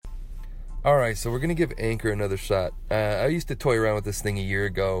All right, so we're going to give Anchor another shot. I used to toy around with this thing a year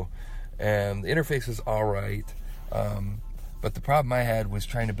ago, and the interface was all right. But the problem I had was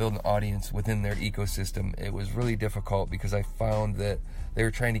trying to build an audience within their ecosystem. It was really difficult because I found that they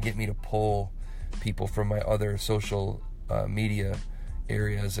were trying to get me to pull people from my other social media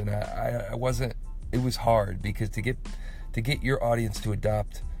areas, and I wasn't. It was hard because to get your audience to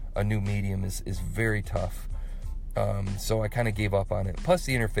adopt a new medium is very tough. So I kind of gave up on it. Plus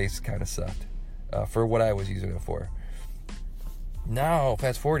the interface kind of sucked for what I was using it for. Now,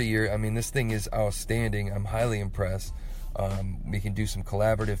 fast forward a year, I mean, this thing is outstanding. I'm highly impressed. We can do some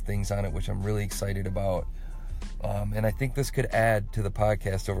collaborative things on it, which I'm really excited about. And I think this could add to the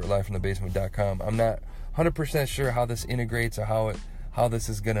podcast over at livefromthebasement.com. I'm not 100% sure how this integrates or how this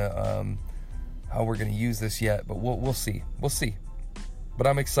is gonna how we're gonna use this yet, but we'll see. We'll see. But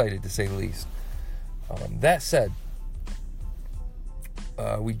I'm excited, to say the least. That said,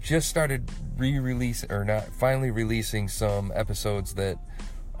 we just started finally releasing some episodes that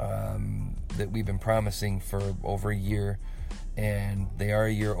we've been promising for over a year, and they are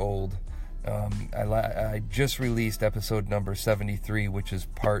a year old. I just released episode number 73, which is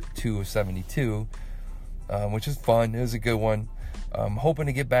part 2 of 72, which is fun. It was a good one. I'm hoping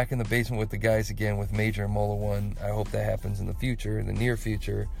to get back in the basement with the guys again with Major and Mola 1. I hope that happens in the near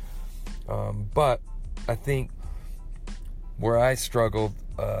future. But I think where I struggled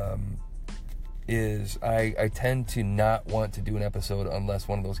is I tend to not want to do an episode unless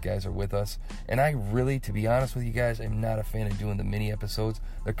one of those guys are with us. And I really, to be honest with you guys, I'm not a fan of doing the mini episodes.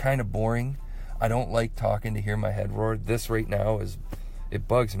 They're kind of boring. I don't like talking to hear my head roar. This right now it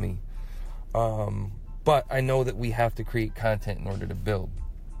bugs me. But I know that we have to create content in order to build.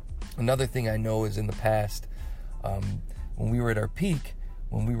 Another thing I know is in the past, when we were at our peak,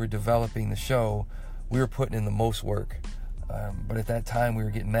 when we were developing the show, we were putting in the most work. But at that time, we were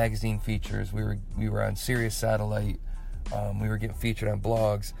getting magazine features. We were on Sirius Satellite. We were getting featured on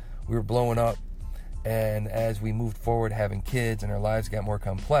blogs. We were blowing up. And as we moved forward, having kids and our lives got more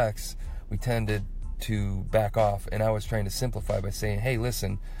complex, we tended to back off. And I was trying to simplify by saying, hey,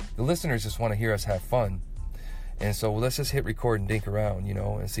 listen, the listeners just want to hear us have fun. And so let's just hit record and dink around,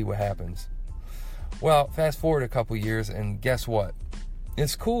 and see what happens. Well, fast forward a couple years, and guess what?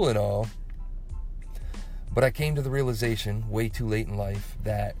 It's cool and all, but I came to the realization way too late in life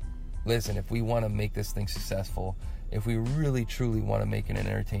that, listen, if we want to make this thing successful, if we really truly want to make it an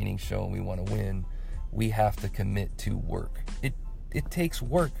entertaining show and we want to win, we have to commit to work. It takes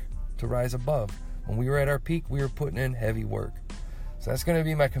work to rise above. When we were at our peak, we were putting in heavy work. So that's going to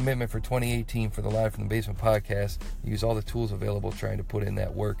be my commitment for 2018 for the Live from the Basement podcast. Use all the tools available, trying to put in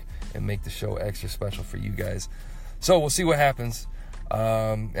that work and make the show extra special for you guys. So we'll see what happens.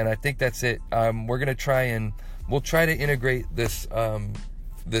 And I think that's it. We're going to we'll try to integrate this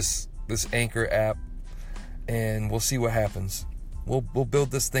Anchor app, and we'll see what happens. We'll build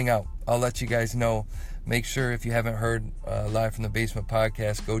this thing out. I'll let you guys know. Make sure, if you haven't heard Live from the Basement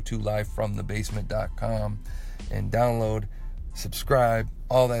podcast, go to livefromthebasement.com and download, subscribe,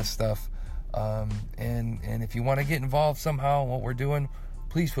 all that stuff. And if you want to get involved somehow in what we're doing,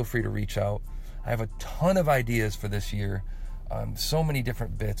 please feel free to reach out. I have a ton of ideas for this year. So many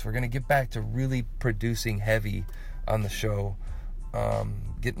different bits. We're going to get back to really producing heavy on the show,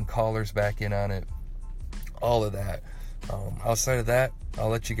 getting callers back in on it, all of that. Outside of that, I'll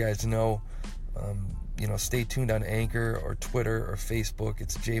let you guys know. Stay tuned on Anchor or Twitter or Facebook.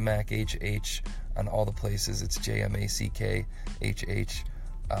 It's JMackHH on all the places. It's JMackHH.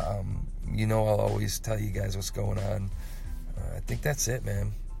 I'll always tell you guys what's going on. I think that's it,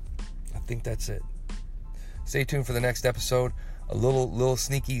 man. I think that's it. Stay tuned for the next episode. A little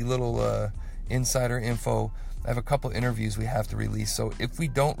sneaky insider info. I have a couple interviews we have to release. So if we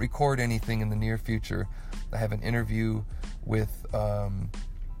don't record anything in the near future, I have an interview with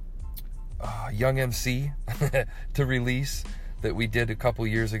Young MC to release that we did a couple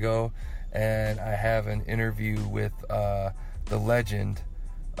years ago. And I have an interview with the legend,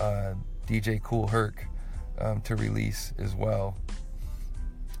 DJ Kool Herc, to release as well.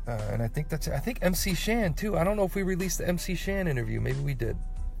 And I think that's it. I think MC Shan too. I don't know if we released the MC Shan interview. Maybe we did.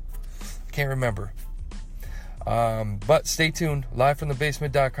 I can't remember. But stay tuned.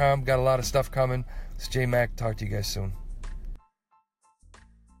 Livefromthebasement.com. Got a lot of stuff coming. It's J Mac. Talk to you guys soon.